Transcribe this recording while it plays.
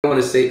want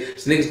to say,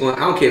 this niggas going, I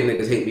don't care if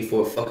niggas hate me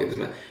for fucking this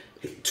man.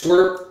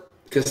 Twerk,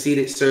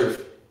 conceited,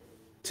 serve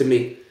to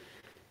me.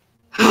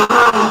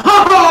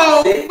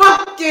 Oh,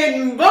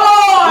 fucking boy!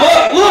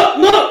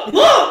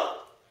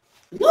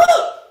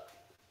 Look!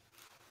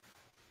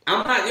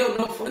 I'm not,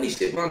 no funny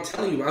shit, but I'm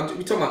telling you, we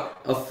talking about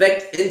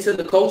effect into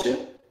the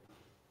culture.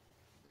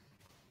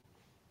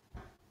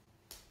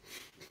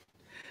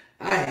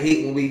 I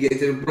hate when we get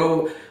to the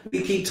bro.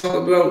 We keep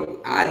talking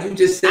about. You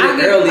just said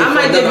it earlier. I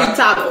might give you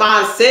top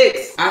 5,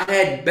 6. I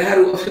had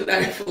battle of the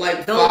night for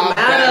like don't 5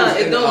 matter.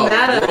 It don't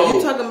matter. Bro,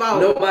 you talking about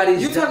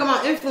nobody's. You talking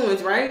about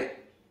influence, right?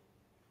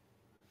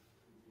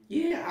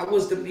 Yeah, I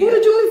was the. Who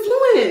did you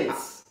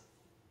influence?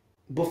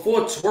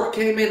 Before Twerk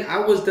came in,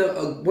 I was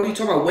the. What are you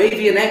talking about?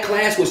 Wavy in that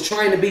class was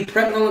trying to be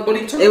pregnant. What are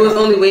you talking about? It was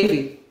only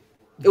Wavy.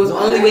 It was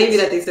only Wavy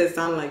that they said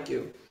sound like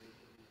you.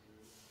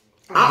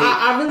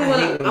 I really want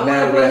to put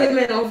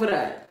Hitman over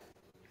that.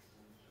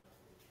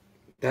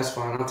 That's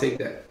fine. I'll take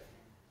that.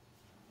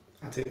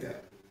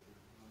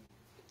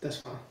 That's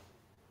fine.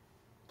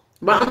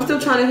 But I'm still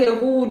trying to hear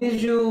who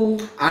did you.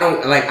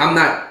 I'm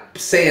not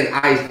saying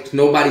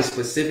nobody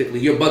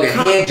specifically. You're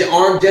bugging.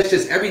 Arm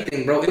gestures,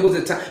 everything, bro. It was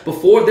a time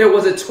before there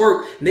was a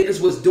twerk.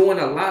 Niggas was doing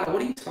a lot.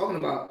 What are you talking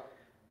about?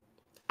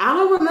 I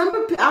don't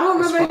remember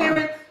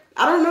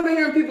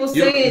hearing people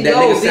saying that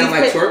nigga sound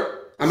like twerk.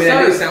 I mean,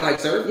 that nigga sound like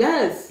Surf?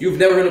 Yes. You've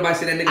never heard nobody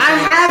say that nigga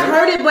sound like Surf? I have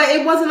heard it, but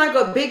it wasn't like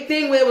a big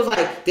thing where it was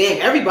like, damn,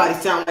 everybody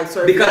sound like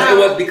Surf.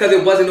 Because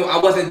it wasn't I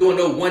wasn't doing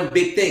no one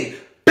big thing.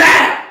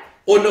 Bah!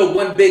 Or no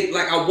one big,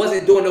 like I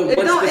wasn't doing no one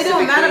specific thing. It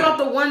don't matter about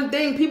the one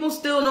thing. People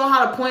still know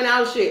how to point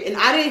out shit. And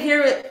I didn't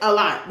hear it a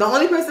lot. The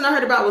only person I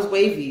heard about was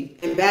Wavy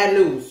and Bad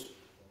News.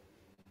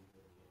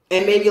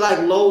 And maybe like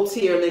low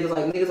tier niggas,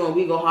 like niggas on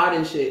We Go Hard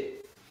and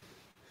shit.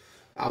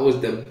 I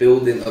was the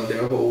building of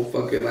their whole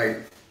fucking,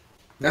 like,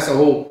 that's a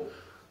whole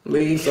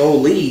league. It's a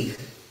whole league.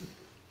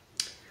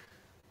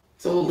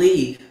 It's a whole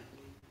league.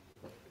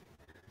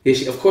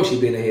 Yeah, of course she's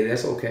being a hater.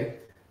 That's okay.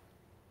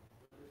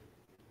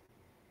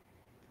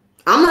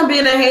 I'm not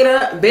being a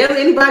hater. Barely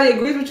anybody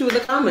agrees with you in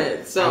the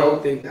comments. So I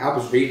don't think I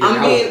was reading.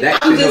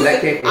 that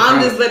came from I'm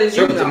just letting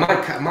you know.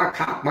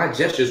 My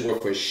gestures were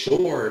for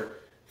sure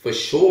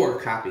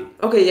copied.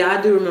 Okay, yeah,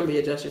 I do remember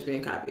your gestures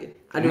being copied.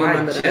 I do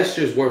remember that. My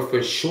gestures were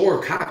for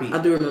sure copied.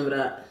 I do remember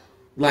that.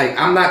 Like,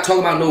 I'm not talking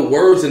about no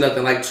words or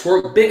nothing. Like,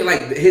 Twerk big,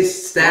 like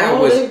his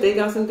style was. They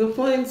got some good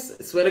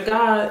points. Swear to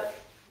God.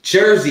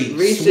 Jersey,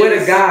 reaches. Swear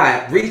to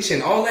God,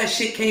 reaching, all that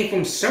shit came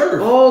from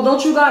Surf. Oh,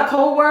 don't you got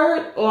Cold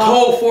Word?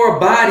 Cold for a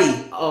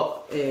body.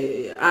 Oh,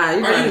 yeah.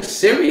 Right, Are you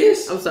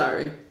serious? I'm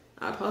sorry.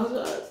 I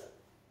apologize.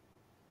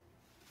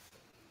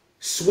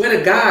 Swear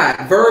to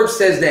God, Verb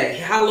says that.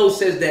 Hollow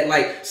says that.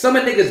 Like, some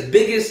of niggas'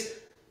 biggest.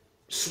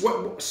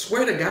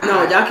 Swear to God.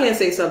 No, y'all can't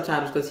say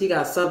subtitles because he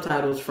got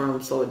subtitles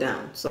from Slow It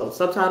Down. So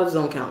subtitles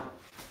don't count.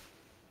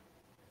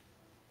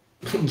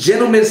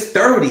 Gentleman's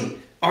 30.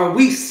 Are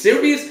we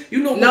serious?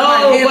 You know what my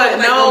hand look like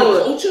on the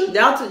culture?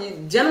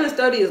 Gentleman's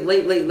 30 is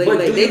late. But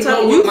they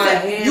tell you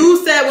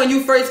you said when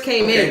you first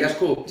came in. Okay, that's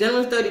cool.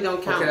 Gentleman's 30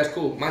 don't count. Okay, that's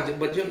cool.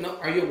 But you know,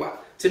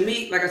 to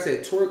me, like I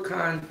said,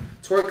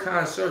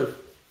 Twerk Surf.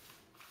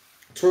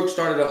 Twerk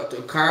started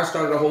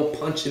a whole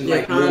punching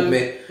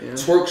movement. Yeah.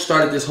 Twerk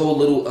started this whole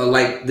little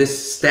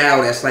this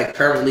style that's like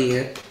currently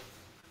in.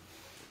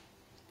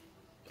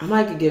 I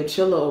might could give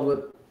Chilla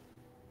over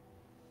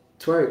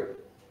Twerk.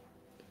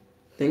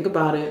 Think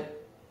about it.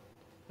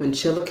 When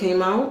Chilla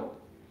came out,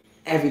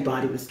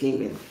 everybody was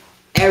scheming.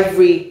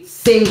 Every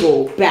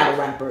single battle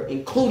rapper,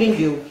 including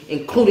you,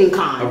 including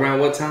Khan. Around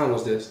what time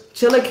was this?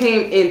 Chilla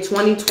came in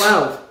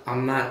 2012.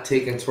 I'm not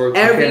taking Twerk.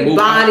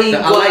 Everybody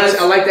was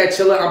I like that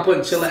Chilla. I'm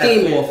putting Chilla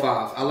at 4 or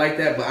 5. I like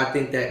that, but I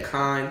think that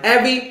Khan.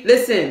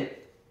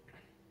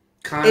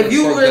 Khan if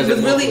you was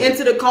really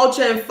into the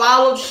culture and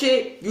followed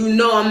shit, you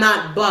know I'm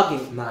not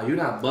bugging. Nah, you're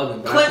not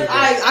bugging. Clip,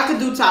 I could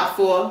do top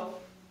 4.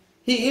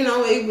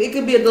 It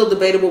could be a little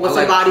debatable with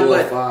somebody,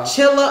 but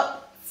Chilla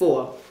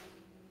 4.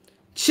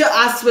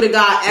 I swear to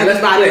God,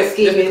 everybody was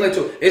scheming.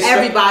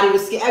 Everybody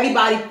was scheming.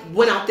 Everybody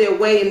went out their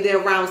way in their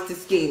rounds to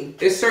scheme.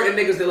 It's certain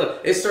niggas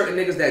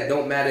that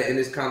don't matter in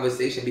this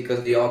conversation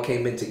because they all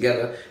came in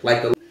together.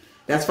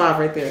 That's 5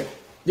 right there.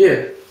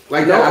 Yeah,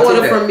 like no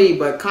order from me,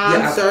 but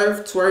Khan,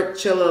 Surf, Twerk,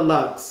 Chilla,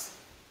 Lux.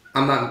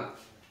 I'm not.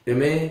 You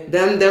mean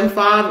them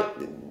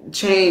 5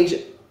 change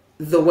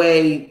the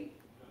way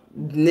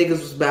niggas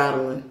was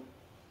battling.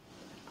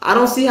 I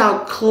don't see how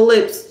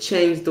Clips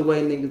changed the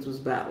way niggas was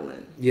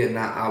battling.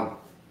 Yeah,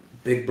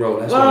 big bro.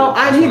 That's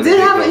he did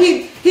have an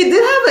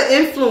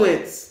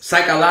influence.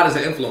 Psych a lot is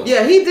an influence.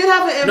 Yeah, he did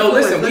have an influence. No,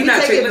 listen, we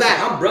not taking. Listen,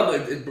 I'm brother.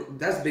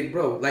 That's big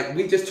bro. Like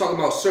we just talking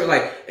about certain.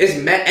 Like it's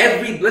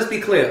let's be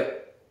clear.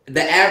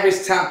 The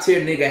average top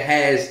tier nigga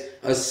has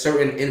a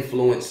certain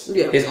influence.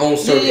 Yeah. His own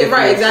certain. Yeah,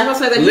 right.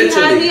 Exactly. Like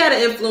he had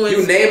an influence.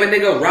 You name a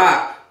nigga,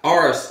 Rock,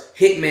 Ars,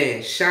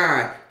 Hitman,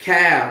 Shine,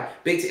 Cal,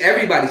 Big T,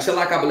 everybody,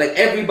 Shalaka, but like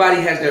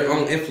everybody has their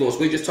own influence.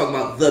 We're just talking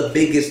about the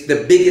biggest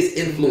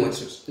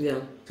influencers. Yeah.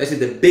 So I said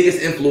the biggest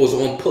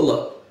influencer on pull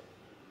up.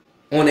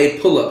 On a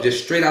pull up,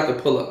 just straight out the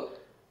pull up.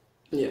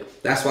 Yeah.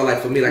 That's why, like,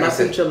 for me, like I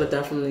said, Chilla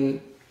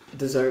definitely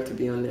deserved to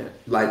be on there.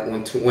 Like,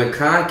 when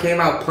Khan came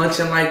out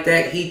punching like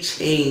that, he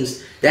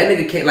changed. That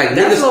nigga came, like,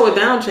 that slow it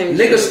down changed.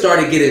 Niggas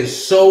started getting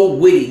so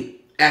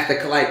witty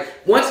after, like,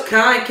 once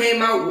Khan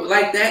came out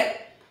like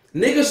that,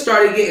 niggas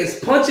started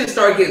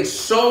getting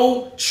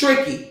so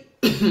tricky.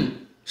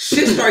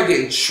 Shit started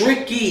getting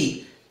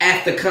tricky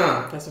after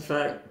Khan. That's a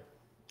fact.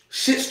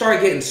 Shit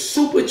started getting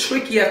super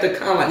tricky after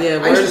Khan. Like, yeah,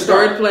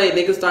 wordplay,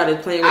 niggas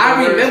started playing with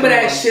I remember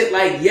that shit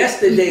like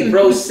yesterday,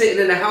 bro,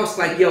 sitting in the house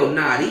like, yo,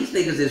 nah, these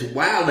niggas is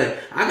wildin'.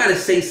 I gotta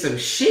say some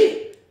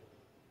shit.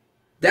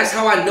 That's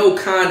how I know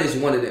Khan is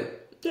one of them.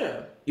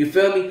 Yeah. You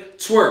feel me?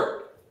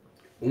 Twerk.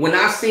 When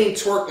I seen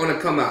Twerk on the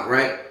come out,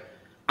 right?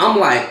 I'm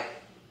like,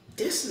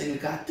 this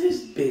nigga got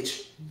this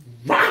bitch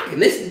rocking.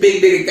 This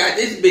big nigga got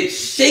this bitch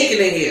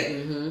shaking in here.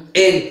 Mm-hmm.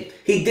 And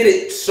he did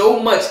it so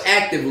much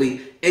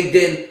actively. And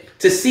then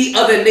to see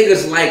other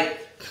niggas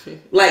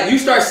like you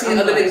start seeing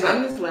other niggas like.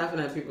 I'm just laughing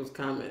at people's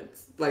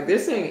comments. Like, they're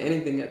saying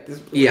anything at this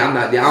point. Yeah, I'm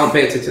not. Yeah, I don't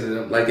pay attention to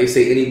them. Like, they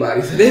say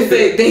anybody.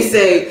 they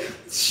say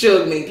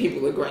Suge made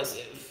people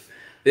aggressive.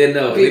 Yeah,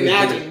 no. Big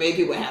Magic made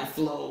people have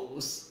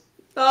flows.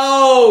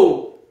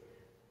 Oh.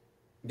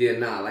 Yeah,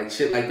 nah. Like,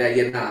 shit like that.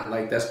 Yeah, nah.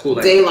 Like, that's cool.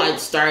 Like, Daylight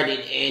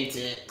started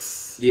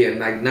antics. Yeah,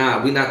 like,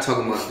 nah. We not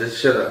talking about this.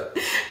 Shut up.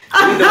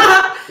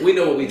 We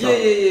know what we talking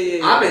about.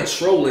 Yeah. I've been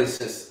trolling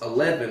since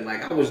 11.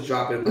 Like, I was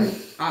dropping. Like,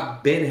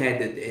 I've been had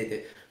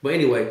to. But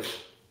anyway,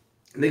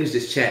 niggas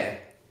just chatting.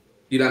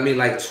 You know what I mean?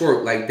 Like,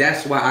 Twerk. Like,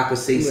 that's why I could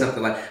say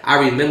something like, I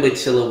remember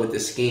chilling with the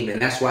scheme,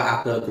 and that's why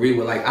I could agree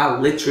with. Like, I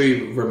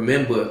literally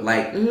remember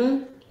like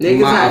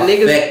my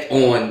effect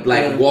on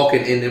like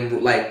walking in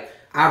them. Like,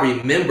 I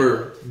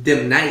remember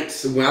them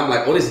nights when I'm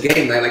like, oh, this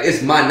game night. Like,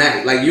 it's my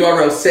night. Like, you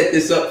already set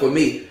this up for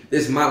me.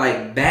 This is my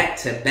like back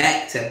to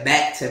back to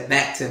back to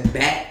back to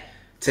back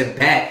to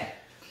back.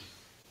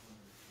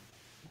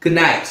 Good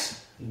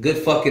nights. Good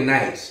fucking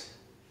nights.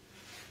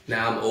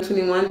 Now I'm old.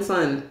 21,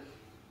 son.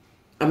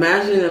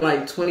 Imagine in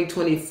like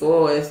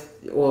 2024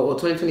 or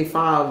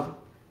 2025,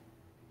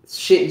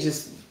 shit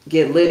just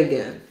get lit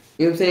again.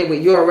 You know what I'm saying?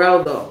 With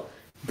URL though.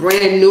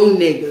 Brand new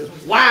niggas.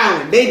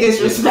 Wow, they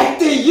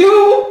disrespected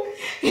you.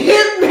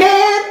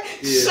 Hitman,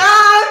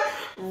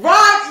 Sean,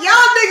 Rock.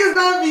 Y'all niggas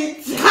gonna be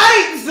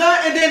tight, son.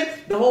 And then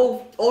the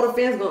whole older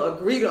fans gonna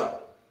agree though.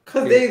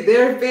 Cause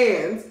they're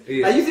fans.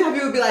 Yeah. Like, you see how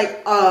people be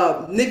like,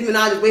 Nicki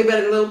Minaj is way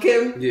better than Lil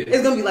Kim? Yeah.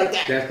 It's gonna be like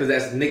that. That's because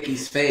that's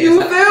Nicki's fans.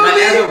 You feel me?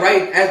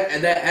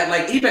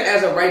 Like, even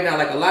as of right now,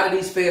 like, a lot of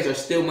these fans are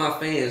still my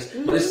fans,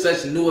 but it's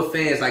such newer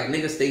fans. Like,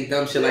 niggas say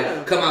dumb shit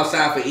like, come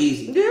outside for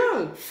easy.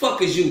 Yeah.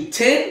 Fuck is you,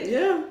 10?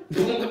 Yeah.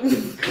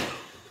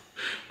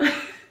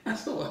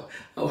 That's so.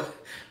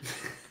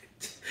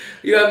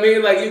 You know what I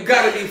mean? Like, you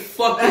gotta be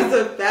fucking. That's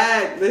a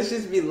fact. Let's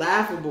just be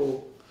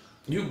laughable.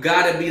 You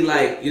gotta be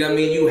like, you know what I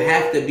mean? You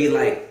have to be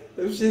like,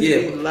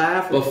 be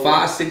laughable. But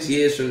 5-6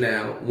 years from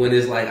now, when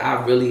it's like,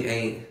 I really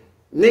ain't.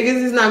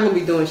 Niggas is not gonna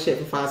be doing shit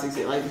for 5-6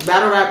 years. Like,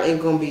 battle rap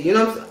ain't gonna be, you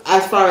know,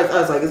 as far as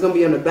us, like, it's gonna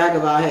be on the back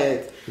of our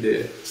heads.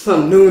 Yeah.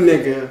 Some new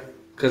nigga.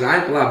 Cause I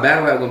ain't gonna lie,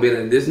 battle rap gonna be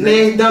in this.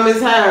 Name's dumb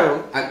as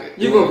hell.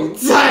 You gonna be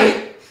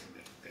tight.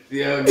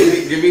 Yeah,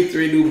 give me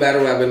 3 new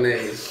battle rapper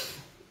names.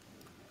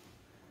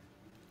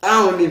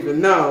 I don't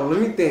even know.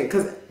 Let me think.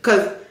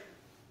 Cause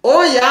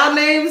all y'all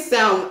names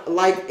sound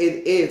like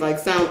it is. Like,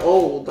 sound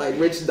old. Like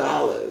Rich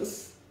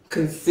Dollars,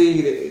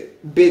 Conceited,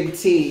 Big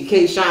T,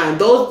 K Shine.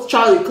 Those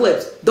Charlie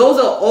Clips. Those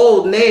are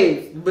old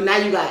names. But now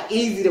you got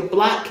Easy the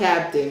Block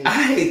Captain.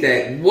 I hate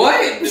that.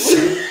 What?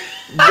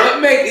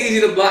 What make Easy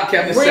the Block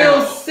Captain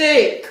Real sound?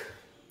 Sick.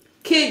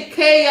 Kid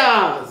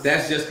Chaos.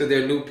 That's just because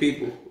they're new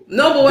people.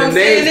 No, but what I'm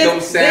saying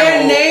is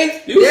their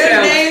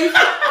names.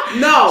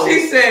 No.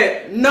 She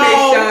said no.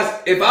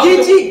 If I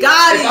was Gigi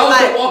Gotti,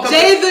 like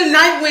Jay the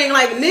Nightwing,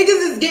 like,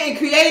 niggas is getting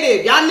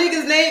creative. Y'all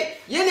niggas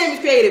your name is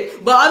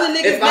creative, but other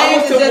niggas' if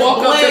names is just bland. If I was to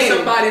walk up to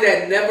somebody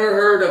that never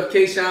heard of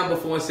K-Shine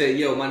before and say,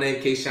 yo, my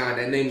name K-Shine,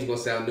 that name's gonna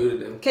sound new to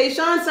them.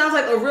 K-Shine sounds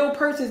like a real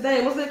person's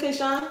name. What's that,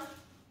 K-Shine?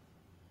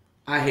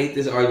 I hate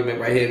this argument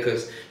right here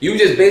because you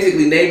just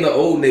basically named the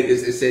old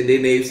niggas and said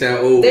their names sound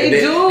old. They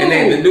do. And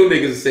named the new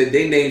niggas and said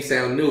their names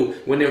sound new.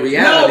 When in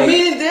reality... No,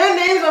 meaning their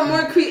names are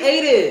more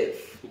creative.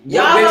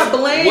 Y'all are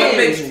bland. What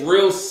makes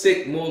Real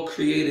Sick more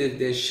creative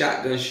than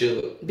Shotgun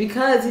Suge?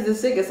 Because he's a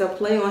sick. It's a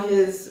play on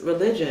his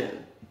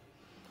religion.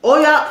 Oh,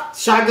 y'all.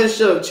 Shotgun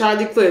Suge,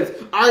 Charlie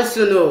Clips,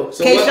 Arsenal,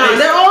 so K-Shine.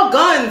 They're all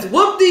guns.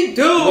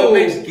 Whoop-de-doo. What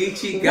makes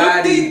Geechee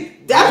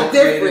Gotti that's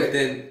different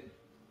than...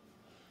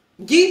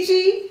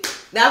 Geechee...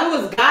 Now, if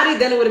it was Gotti,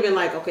 then it would have been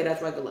like, okay,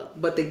 that's regular.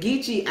 But the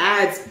Geechee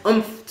adds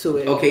oomph to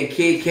it. Okay,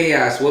 Kid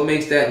Chaos. What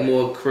makes that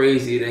more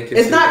crazy than...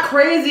 It's not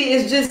crazy.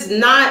 It's just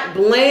not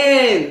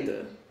bland.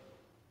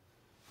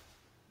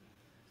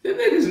 That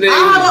nigga's name. I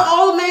have an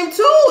old name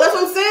too. That's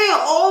what I'm saying.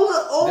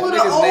 All of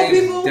the old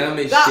people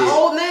got shit.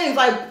 Old names.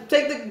 Like,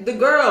 take the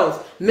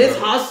girls. Miss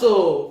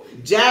Hustle,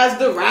 Jazz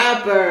the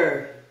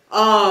Rapper,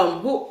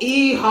 who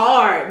E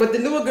Hard, but the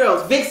newer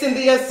girls, Vixen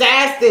the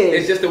Assassin.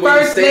 It's just the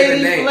way you say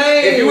the name.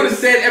 If you would have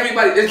said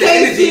everybody, it's the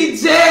energy.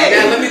 KCJ.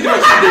 Now let me do what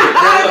you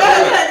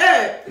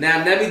did.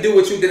 Now let me do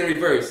what you did in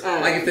reverse.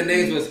 Like if the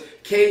names was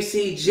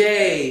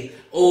KCJ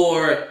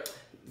or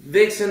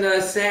Vixen the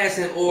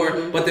Assassin,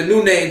 or but the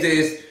new names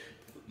is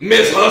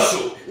Miss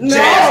Hustle,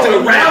 Jazz the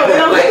Rapper.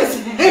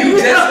 You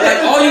just like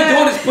all you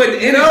doing is putting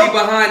energy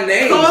behind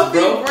names,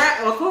 bro.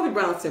 Kobe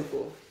Brown's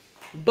simple,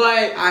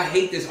 but I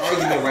hate this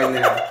argument right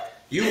now.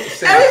 Everybody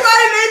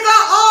names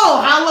out.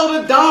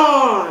 Hollow the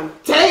Dawn,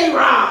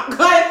 Tay-Rock.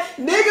 Like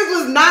niggas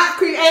was not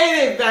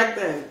creative back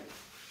then.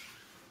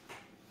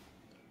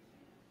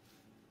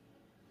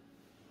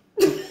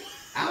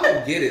 I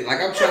don't get it.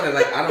 Like I'm trying to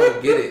I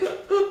don't get it.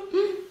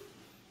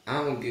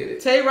 I don't get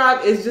it.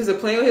 Tay-Rock is just a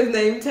play on his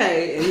name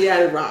Tay, and he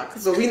added Rock,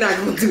 so we not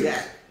gonna do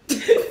that.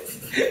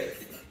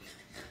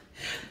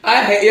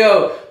 I hate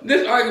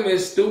this argument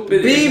is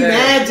stupid. Be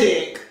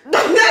Magic.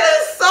 That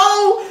is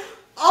so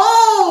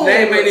old.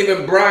 Name ain't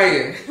even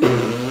Brian.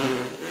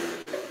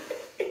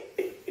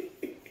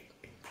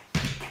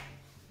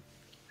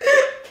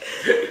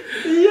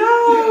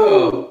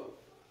 Yo.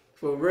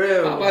 For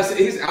real. I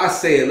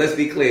say it, let's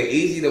be clear.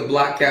 Easy the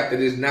block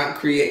captain is not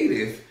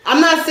creative. I'm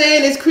not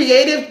saying it's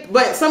creative,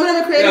 but some of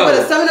them are creative,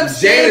 but some of them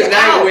stand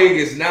out. Nightwing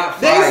is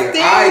not fire.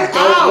 I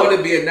don't want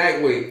to be a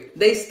Nightwing.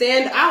 They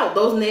stand out.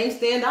 Those names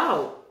stand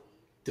out.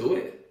 Do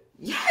it.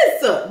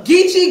 Yes.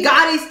 Geechee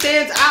Gotti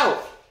stands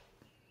out.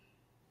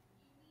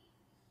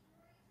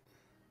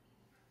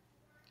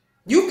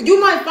 You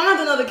might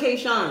find another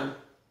K-Shine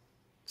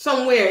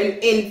somewhere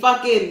in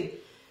fucking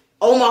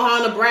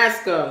Omaha,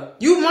 Nebraska.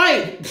 You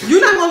might. You're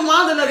not gonna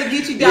find another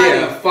Geechee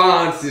Gotti. Yeah,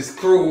 Fonz's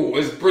crew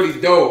is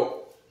pretty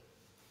dope.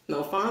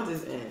 No, Fonz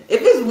is in.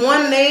 If it's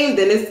one name,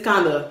 then it's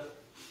kind of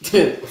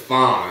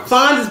Fonz.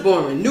 Fonz is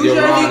boring. New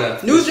Jersey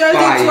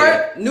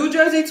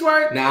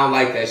twerk. Nah, I don't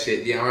like that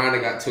shit. Yorana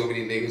got too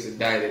many niggas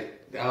indicted.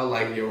 I don't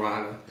like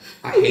Yorana.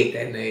 I hate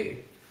that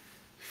name.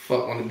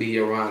 Fuck want to be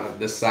Yorana.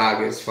 The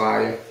saga is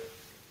fire.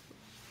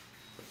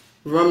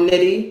 Rum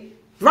Nitty.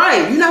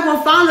 Right, you're not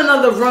gonna find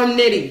another Rum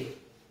Nitty.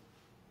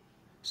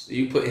 So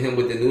you put him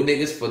with the new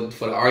niggas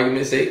for the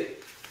argument's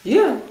sake?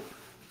 Yeah.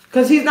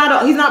 Cause he's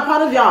not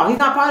part of y'all. He's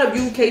not part of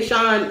you,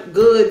 K-Shine,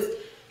 Goods,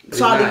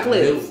 Charlie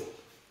Clips.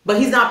 But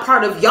he's not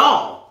part of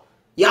y'all.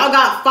 Y'all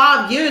got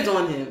 5 years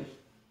on him.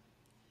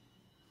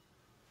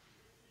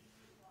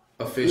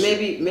 Official.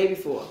 Maybe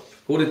 4.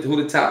 Who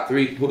the top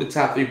three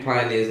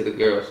pioneers of the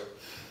girls?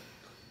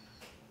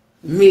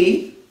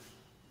 Me,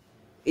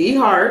 E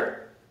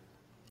Hart,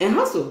 and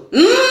Hustle.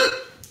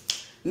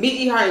 Me,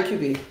 E Hart, and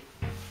QB.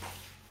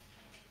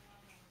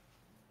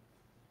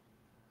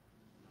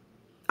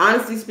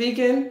 Honestly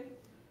speaking,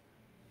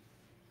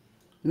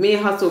 me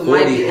and Hustle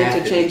might be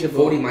interchangeable.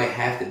 40 might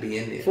have to be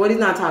in there. 40's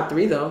not top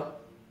 3 though.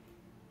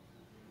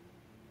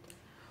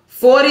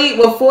 40,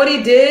 what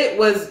 40 did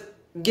was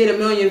get 1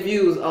 million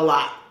views a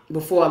lot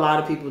before a lot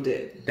of people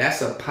did.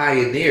 That's a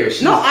pioneer.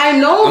 No, I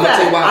know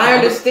that. I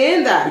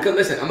understand that. Because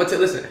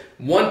listen,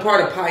 one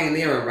part of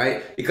pioneering,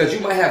 right? Because you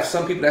might have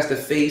some people that's the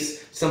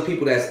face, some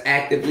people that's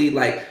actively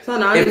like. So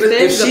I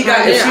understand if she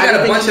got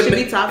a bunch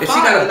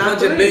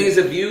of millions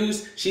of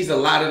views, she's a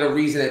lot of the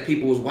reason that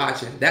people was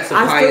watching. That's a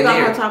pioneer. I still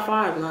got her top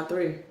 5, not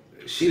 3.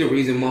 She the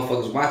reason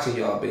motherfuckers watching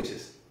y'all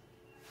bitches.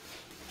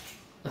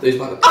 I thought you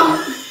was about to.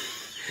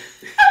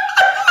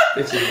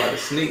 Bitch is about to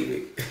sneak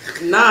me.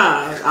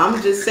 Nah, I'm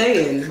just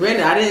saying.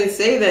 Brenda, I didn't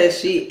say that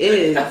she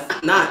is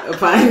not a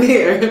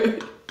pioneer.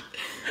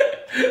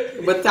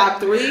 But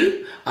top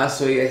 3? I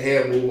saw your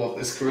hair move off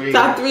the screen.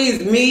 Top 3 is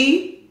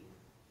me.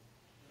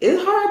 Is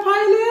her a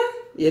pioneer?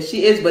 Yeah,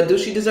 she is. But do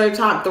she deserve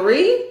top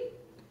 3?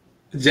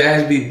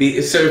 Jazz be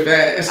beating surf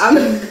ass.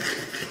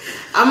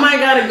 I might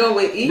gotta go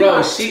with E.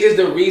 Bro, she is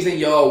the reason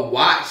y'all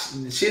watch.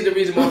 She's the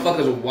reason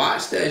motherfuckers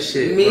watch that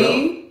shit, me,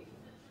 bro.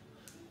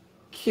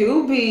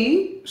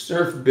 QB.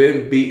 Surf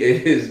been beating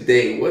his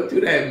day. What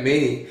do that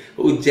mean?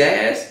 Who,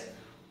 Jazz?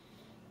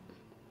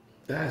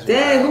 That's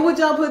Dang, wild. Who would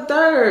y'all put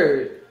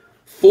 3rd?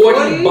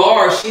 40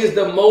 bars. She is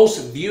the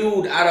most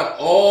viewed out of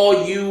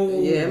all you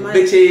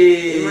bitches.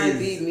 It might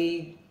be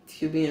me,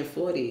 QB, and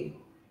 40.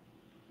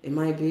 It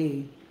might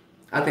be.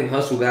 I think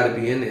Hustle got to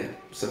be in there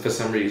for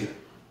some reason.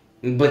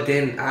 But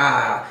then,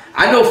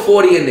 I know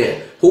 40 in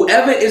there.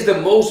 Whoever is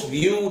the most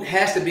viewed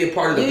has to be a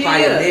part of the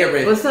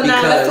pioneering. But so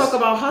now let's talk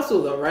about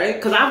Hustle though, right?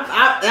 Because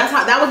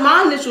that was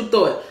my initial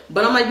thought.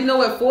 But I'm like, you know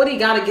what? 40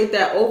 got to get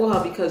that over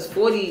her because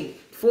 40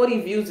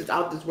 views is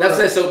out this world.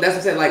 That's what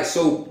I'm saying. Like,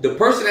 so the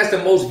person that's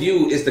the most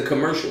viewed is the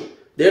commercial.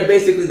 They're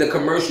basically the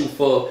commercial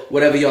for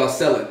whatever y'all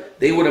selling.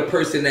 They were the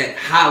person that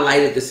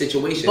highlighted the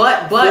situation.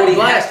 But 40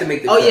 has to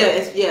make the cut.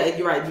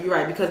 You're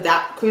right. Because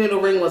that Queen of the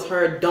Ring was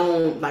her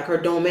her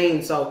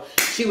domain. So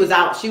she was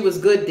out. She was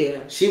good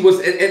there. She was,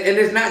 and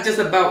it's not just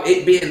about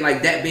it being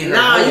like that being her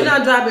home. You're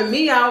not dropping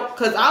me out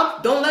because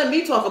don't let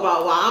me talk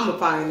about why I'm a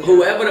pioneer.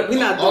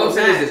 All I'm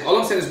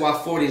saying is why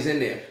 40's in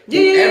there.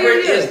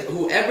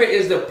 Whoever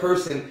is the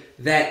person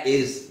that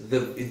is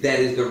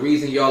the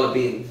reason y'all are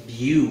being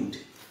viewed.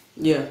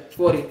 Yeah,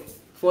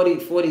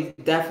 40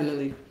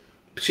 definitely.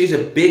 She's a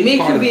big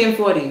part QB and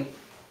 40.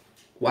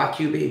 Why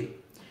QB?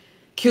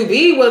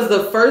 QB was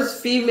the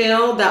first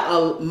female that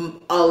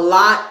a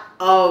lot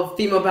of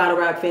female battle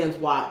rap fans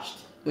watched.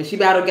 When she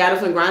battled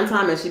Gaddis on Grind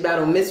Time and she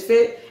battled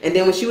Misfit, and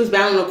then when she was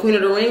battling the Queen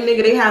of the Ring,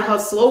 nigga, they had her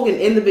slogan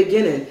in the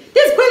beginning.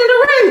 This Queen of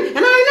the Ring,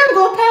 and I ain't never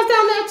gonna pass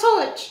down that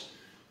torch.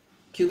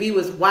 QB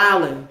was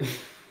wildin'.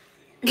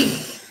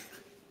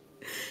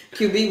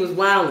 QB was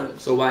wildin'.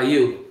 So why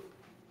you?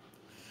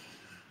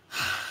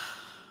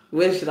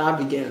 Where should I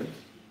begin?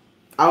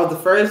 I was the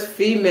first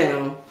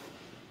female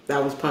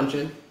that was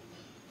punching.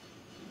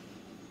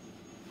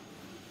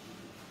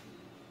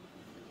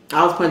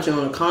 I was punching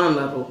on a con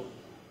level.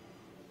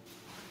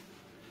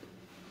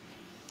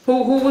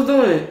 Who was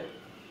doing it?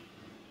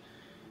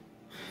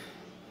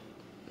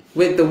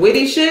 With the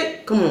witty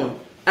shit? Come on.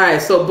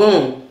 Alright, so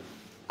boom.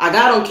 I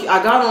got on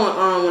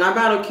when I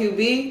battled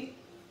QB,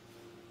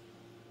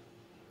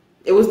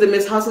 it was the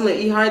Miss Hustle and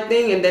E Hart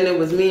thing, and then it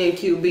was me and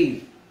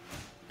QB.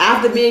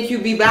 After me and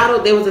QB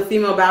battled, there was a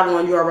female battle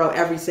on URL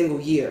every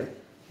single year.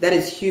 That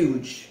is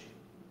huge.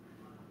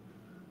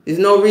 There's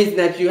no reason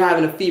that you're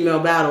having a female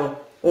battle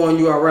on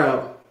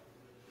URL.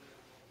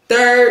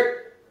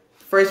 Third,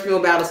 first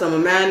female battle, Summer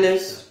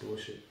Madness. That's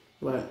bullshit.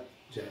 What?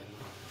 Jazz, no.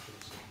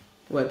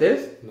 What,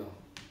 this? No.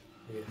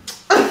 Yeah.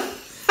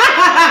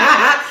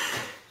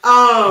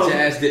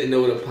 Jazz didn't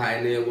know what a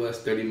pioneer was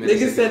 30 minutes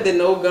ago. Niggas said that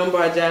no gun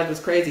bar Jazz was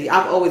crazy.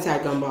 I've always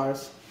had gun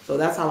bars. So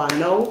that's how I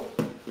know.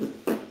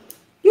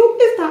 You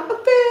is not a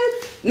fan.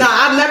 Nah,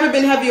 I've never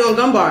been heavy on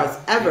gun bars.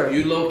 Ever.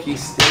 You low-key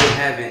still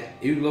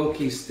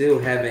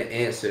haven't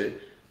answered.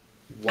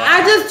 Why?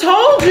 I just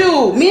told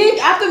you.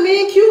 After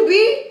me and QB,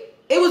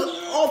 it was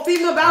all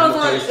female battles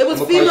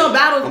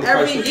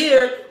every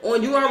year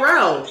on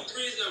URL.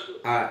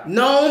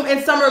 Gnome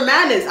and Summer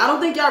Madness. I don't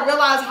think y'all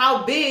realize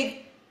how big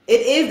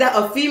it is that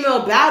a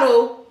female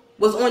battle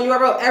was on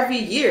URL every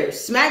year.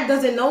 Smack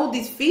doesn't know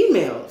these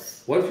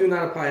females. What if you're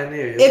not a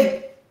pioneer?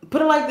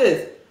 Put it like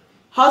this.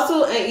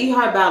 Hustle and E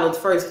Hart battled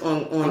first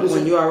on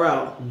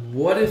URL.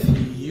 What if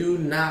you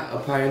not a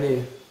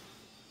pioneer?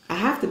 I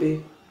have to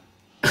be.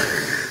 I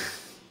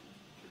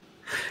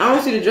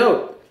don't see the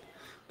joke.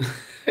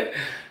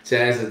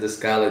 Jazz is the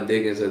Skylar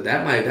Diggins.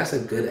 That's a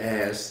good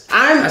ass.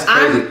 That's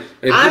crazy.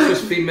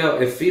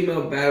 If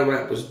female battle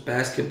rap was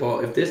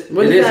basketball, if this it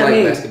is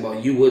like basketball,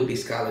 you would be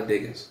Skylar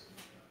Diggins.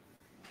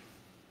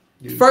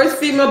 First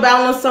female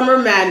battle on Summer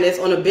Madness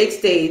on a big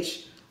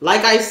stage.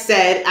 Like I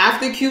said,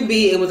 after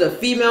QB, it was a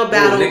female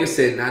battle. Nigga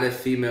said not if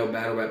female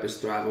battle rap is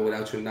thriving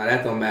without you. Now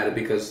that don't matter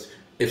because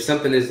if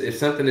something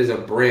is a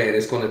brand,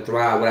 it's gonna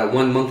thrive. Without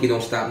one monkey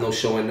don't stop no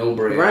show and no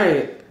bread.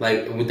 Right.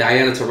 Like with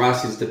Diana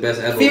Taurasi is the best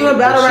ever. Female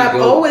battle rap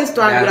always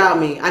thrived without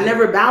me. I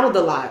never battled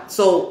a lot,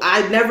 so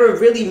I never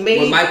really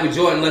made. When Michael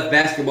Jordan left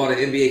basketball, the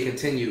NBA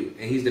continued,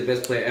 and he's the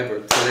best player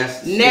ever. So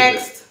that's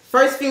next. Stupid.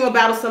 First female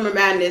battle Summer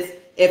Madness.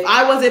 If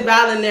I wasn't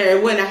battling there,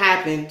 it wouldn't have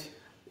happened.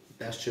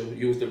 That's true.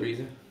 You was the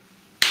reason.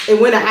 It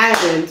wouldn't have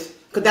happened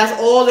because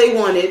that's all they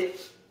wanted.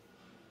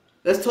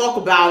 Let's talk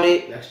about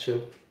it. That's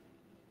true.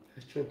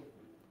 That's true.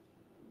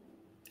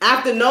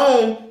 After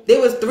Gnome,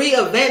 there was 3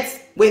 events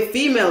with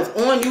females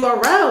on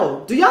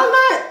URL. Do y'all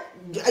not?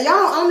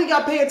 Y'all only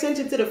got to pay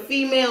attention to the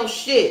female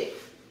shit.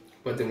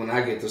 But then when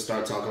I get to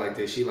start talking like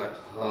this, she like,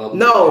 oh.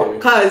 No,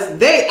 because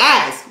they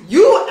asked.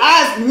 You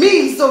asked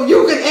me so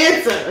you can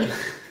answer.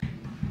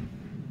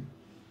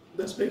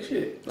 That's big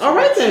shit. All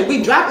right then.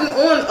 We dropping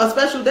on a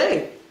special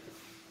day.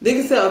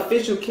 Nigga said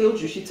official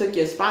killed you. She took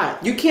your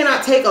spot. You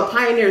cannot take a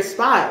pioneer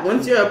spot.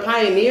 Once you're a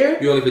pioneer,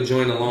 you only could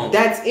join along.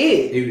 That's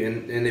it.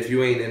 And if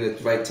you ain't in the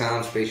right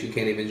time space, you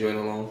can't even join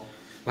along.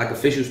 Like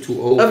official's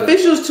too old.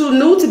 Official's too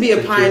new to be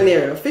a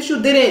pioneer. Official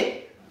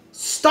didn't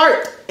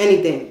start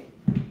anything.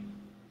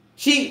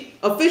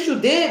 Official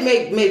did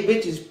make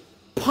bitches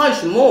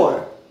punch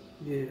more.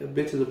 Yeah, a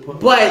bitch is a punch.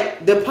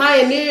 But the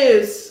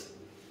pioneers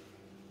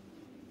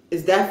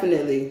is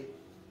definitely, you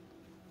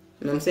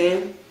know what I'm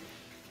saying?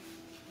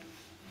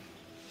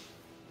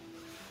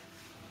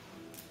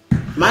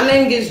 My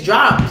name gets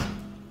dropped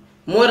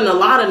more than a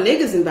lot of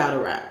niggas in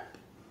battle rap.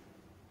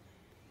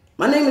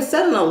 My name is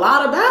said in a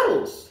lot of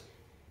battles.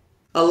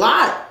 A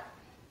lot.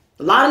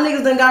 A lot of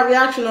niggas done got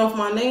reaction off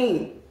my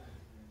name.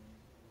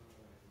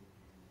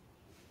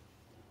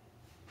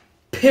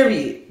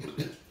 Period.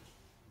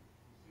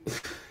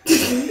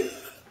 They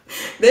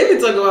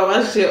been talking about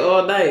my shit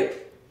all night.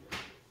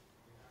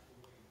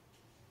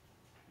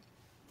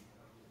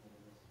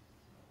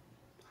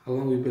 How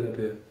long we been up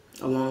here?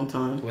 A long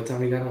time. What time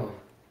we got on?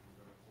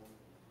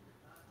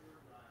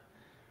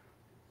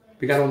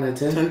 We got on at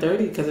 10?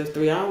 10:30 because it's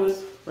 3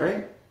 hours,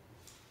 right?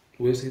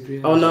 We'll say 3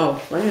 hours. Oh no,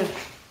 right here.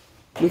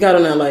 We got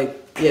on at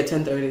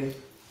 10:30.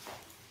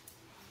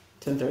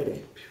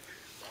 10:30.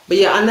 But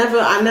yeah, I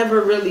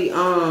never really had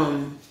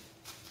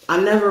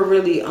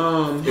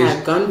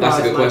gun bars. That's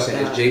a good question.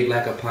 That. Is Jay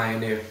Black a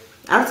pioneer?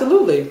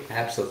 Absolutely.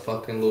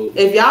 Absolutely.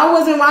 If y'all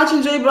wasn't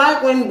watching Jay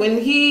Black when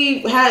he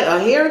had a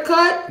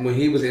haircut, before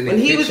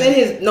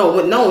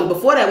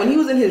that, when he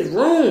was in his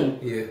room,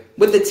 yeah,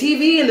 with the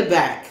TV in the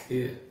back,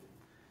 yeah,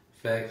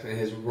 facts, in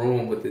his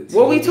room with the TV.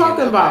 What we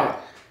talking about?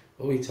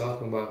 What we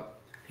talking about?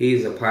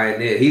 He's a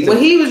pioneer.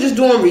 He was just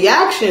doing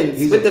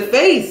reactions with the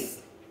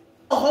face.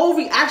 a whole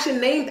reaction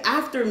named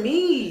after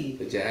me.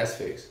 The jazz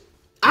face.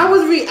 I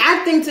was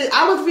reacting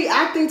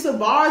to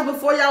bars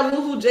before y'all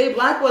knew who Jay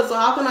Black was. So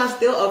how can I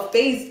steal a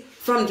face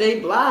from Jay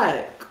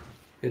Black?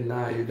 You're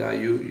not.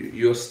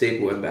 You're a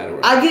staple in battle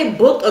rap. I get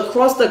booked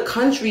across the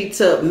country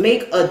to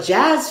make a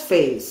jazz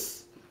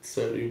face.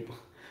 So you.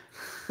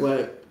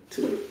 What?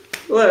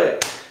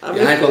 What? I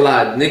ain't gonna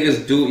lie,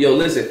 niggas do. Yo,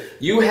 listen,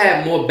 you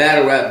have more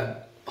battle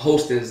rap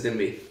hostings than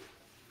me.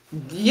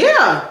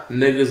 Yeah.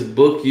 Niggas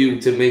book you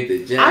to make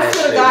the jazz. I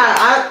swear to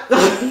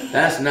God,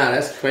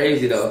 That's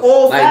crazy though.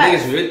 All like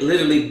facts. niggas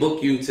literally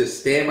book you to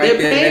stand right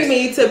there. They're paying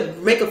me to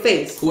make a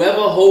face. Whoever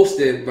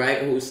hosted, right,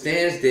 who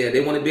stands there,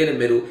 they want to be in the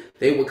middle.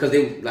 Because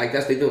they like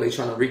that's what they do. They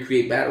trying to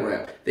recreate battle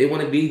rap. They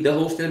want to be the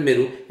host in the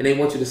middle, and they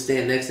want you to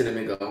stand next to them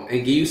and go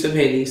and give you some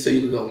hennies so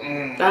you can go.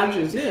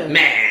 Yeah.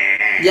 Man.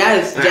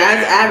 Yes,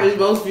 jazz average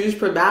most views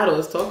per battle.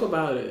 Let's talk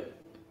about it.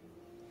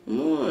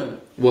 Come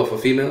on. What, for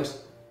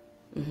females?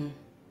 Mm-hmm.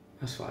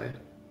 That's fine.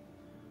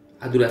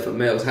 I do that for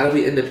males. How do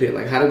we end up here?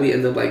 Like, how do we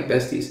end up like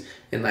besties?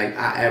 And like,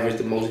 I average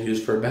the most views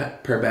per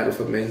battle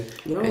for men,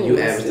 and you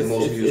average the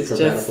most views per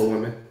battle for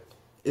women.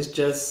 It's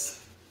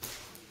just,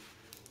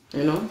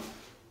 you know,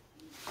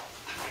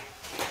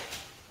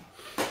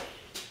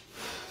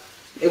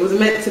 it was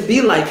meant to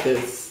be like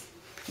this.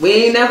 We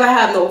ain't never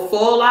had no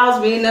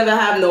fallouts. We ain't never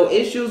have no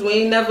issues. We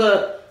ain't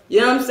never,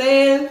 you know what I'm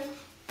saying?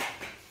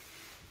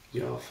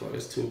 Y'all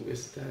first too.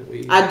 It's that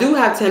way. I do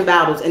have 10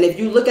 battles, and if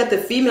you look at the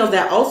females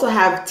that also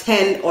have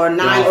 10 or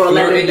 9 or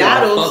 11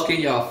 battles,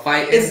 y'all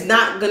fighting. It's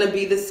not gonna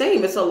be the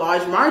same. It's a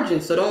large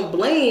margin, so don't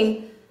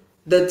blame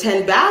the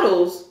 10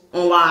 battles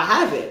on why I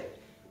have it.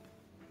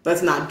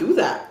 Let's not do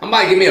that. I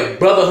might give me a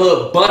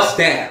brotherhood bust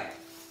down.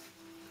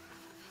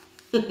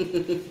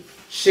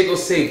 Shit gonna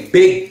say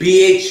big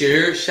BH, you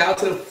heard? Shout out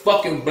to the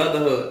fucking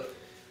brotherhood.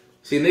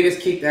 See, niggas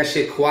keep that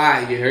shit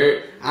quiet, you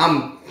heard?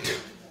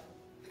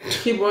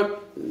 Keep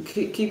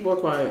more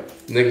quiet.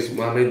 Niggas,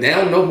 I mean, they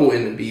don't know who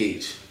in the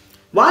BH.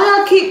 Why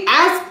y'all keep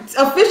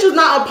asking? Official's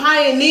not a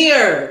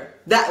pioneer.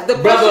 That the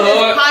question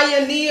is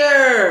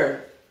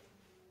pioneer,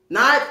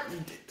 not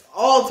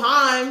all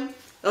time.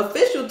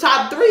 Official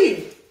top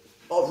 3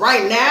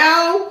 right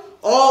now,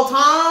 all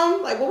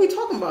time. Like, what we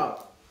talking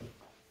about?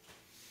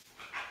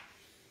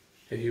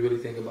 If you really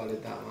think about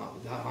it, Dot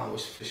Mob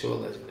was for sure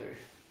legendary.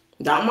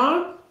 Dot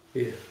Mob?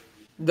 Yeah.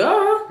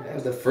 Duh. That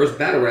was the first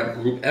battle rap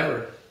group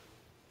ever.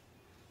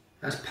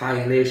 That's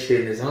pioneer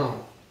shit in his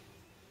own.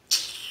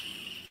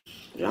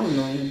 Y'all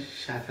know him.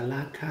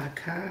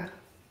 Shakalaka.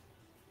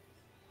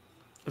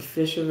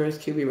 Official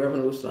versus QB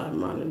revolutionized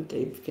modern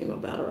day female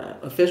battle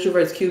rap. Official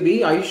versus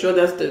QB? Are you sure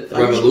that's the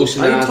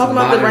revolutionized? Are you talking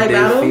about the right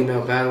battle?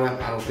 Female battle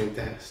rap? I don't think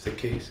that's the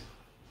case.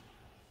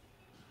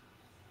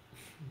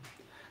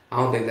 I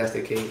don't think that's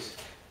the case.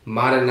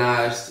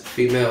 Modernized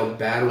female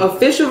battle.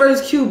 Official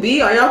versus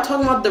QB? Are y'all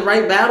talking about the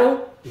right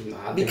battle?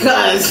 Nah,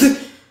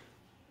 because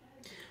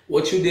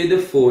what you did to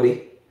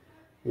 40,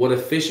 what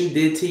Official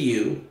did to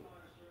you,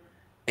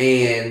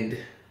 and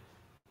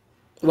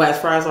well, as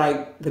far as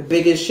like the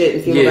biggest shit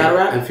in female battle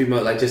rap, and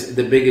female like just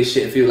the biggest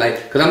shit in female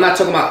like because I'm not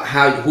talking about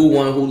who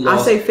won, who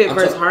lost. I say Fit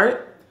versus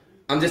Heart.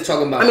 I'm just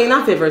talking about. I mean,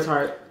 not Fit versus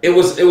Heart. It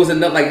was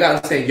enough. Like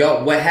God saying,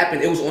 y'all, what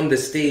happened? It was on the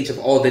stage of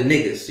all the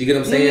niggas. You get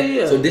what I'm saying?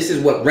 Yeah. So this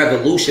is what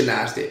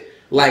revolutionized it.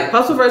 Like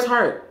Hustle versus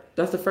Heart.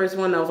 That's the first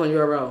one that was on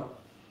URL.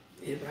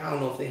 Yeah, but I don't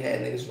know if they had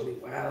niggas really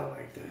wild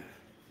like that.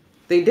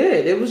 They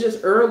did. It was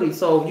just early,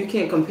 so you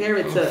can't compare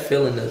it to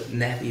feeling the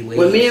nappy waves.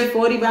 When me and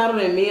 40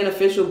 battled and me and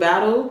Official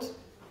battled,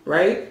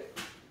 right?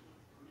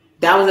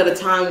 That was at a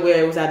time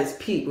where it was at its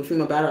peak with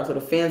female battle rap. So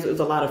the fans, it was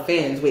a lot of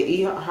fans. With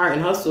E Heart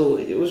and Hustle,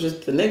 it was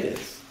just the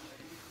niggas.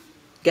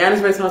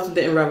 Gaddis vs. Hustle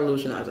didn't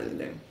revolutionize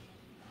anything.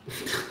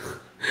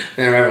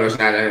 Didn't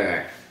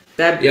revolutionize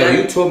anything.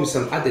 You told me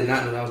something. I did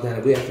not know that was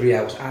done. We have 3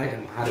 hours. I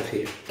am out of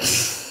here.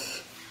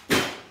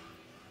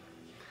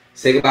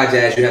 Say goodbye,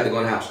 Jazz. You have to go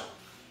in the house.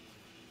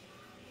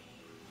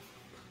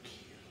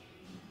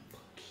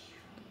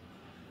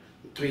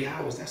 3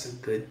 hours. That's a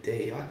good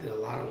day. I did a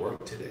lot of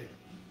work today.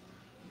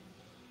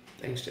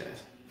 Thanks,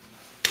 Jazz.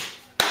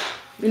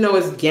 You know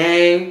it's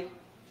gang.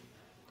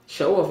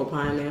 Show Off a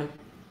pioneer.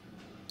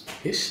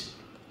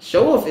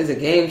 Show Off is a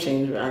game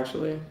changer,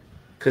 actually.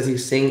 Cause he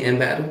sing and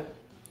battle.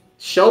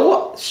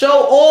 Show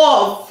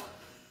off.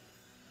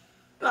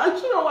 Not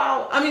show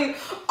out. I mean,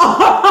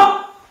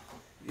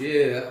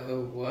 yeah.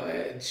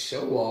 What?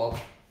 Show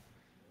off.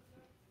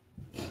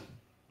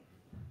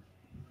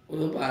 What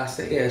am I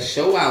saying? Yeah,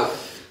 show out.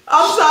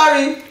 I'm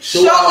sorry.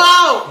 Show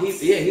out.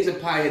 He's a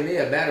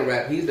pioneer of battle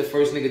rap. He's the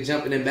first nigga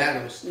jumping in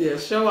battles. Yeah,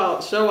 show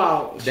out. Show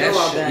out that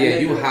yeah,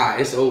 nigga. You high.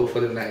 It's over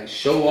for the night.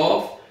 Show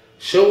off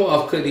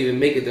couldn't even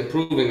make it to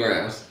Proving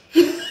Grounds.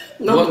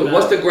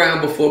 What's the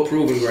ground before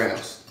Proving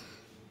Grounds?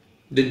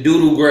 The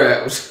doodle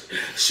grounds.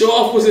 Show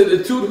Off was in the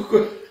doodle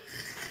grounds.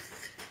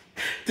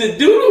 The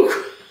doodle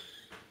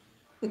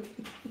grounds.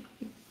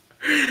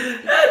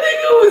 That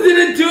nigga was in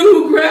the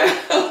doodle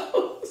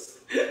grounds.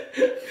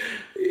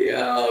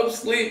 Yo, I'm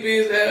sleepy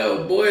as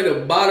hell. Boy,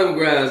 the bottom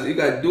grounds. You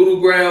got doodle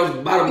grounds,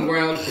 bottom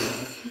grounds.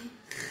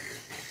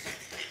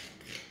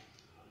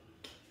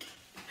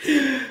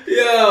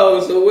 Yo,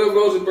 so where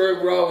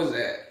Rosenberg Raw was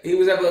at? He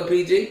was ever a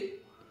PG?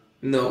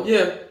 No.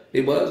 Yeah.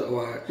 He was? Oh,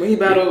 why? When he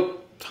battled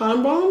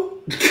Time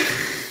Bomb?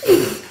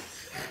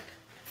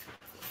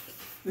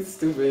 It's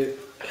stupid.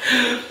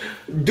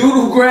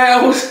 Doodle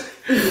grounds,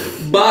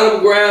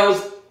 bottom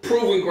grounds,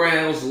 proving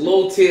grounds,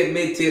 low tier,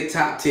 mid tier,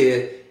 top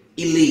tier,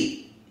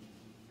 elite.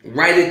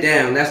 Write it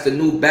down. That's the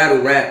new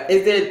battle rap.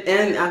 Is it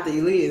and after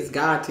elite is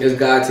God tier? It's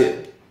God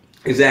tier.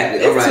 Exactly.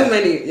 It's all right. too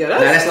many. Yeah,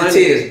 that's the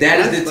tiers.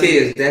 That's the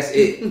tiers. That's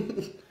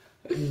it.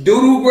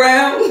 Doodle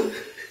ground,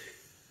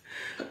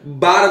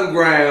 bottom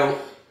ground,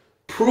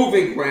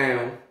 proving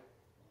ground,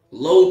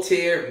 low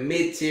tier,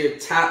 mid tier,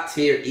 top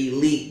tier,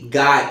 elite,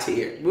 God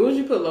tier. Where would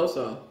you put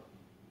Loso?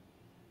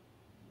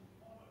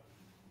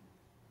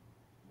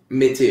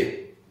 Mid tier.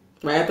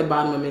 Right at the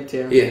bottom of mid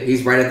tier. Yeah,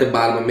 he's right at the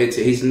bottom of mid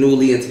tier. He's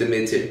newly into the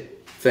mid tier.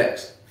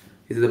 Facts.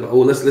 He's at the,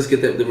 oh, let's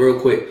get the real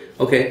quick.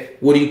 Okay,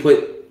 what do you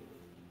put?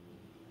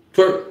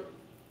 Twerk.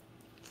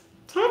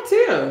 Top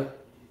tier.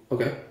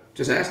 Okay,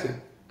 just asking.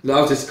 No,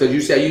 I was just because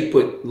you said you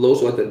put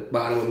Loso at the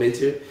bottom of mid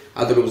tier.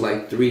 I thought it was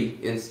like three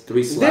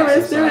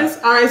slots. There is.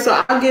 All right,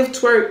 so I'll give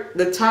Twerk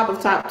the top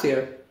of top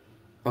tier.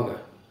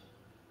 Okay.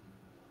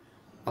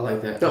 I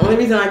like that. The only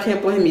reason I can't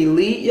put him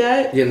elite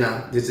yet. Yeah,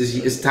 nah.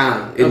 It's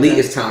time. Elite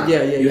is time.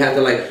 Yeah. You have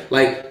to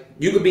like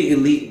you could be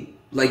elite.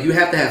 Like you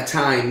have to have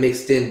time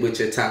mixed in with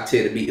your top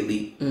tier to be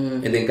elite,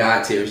 and then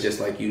God tier is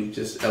just like you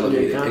just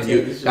elevated. Yeah,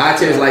 and God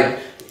tier is like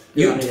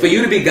you for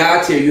you to be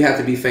God tier, you have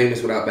to be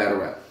famous without battle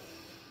rap.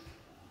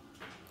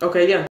 Okay, yeah.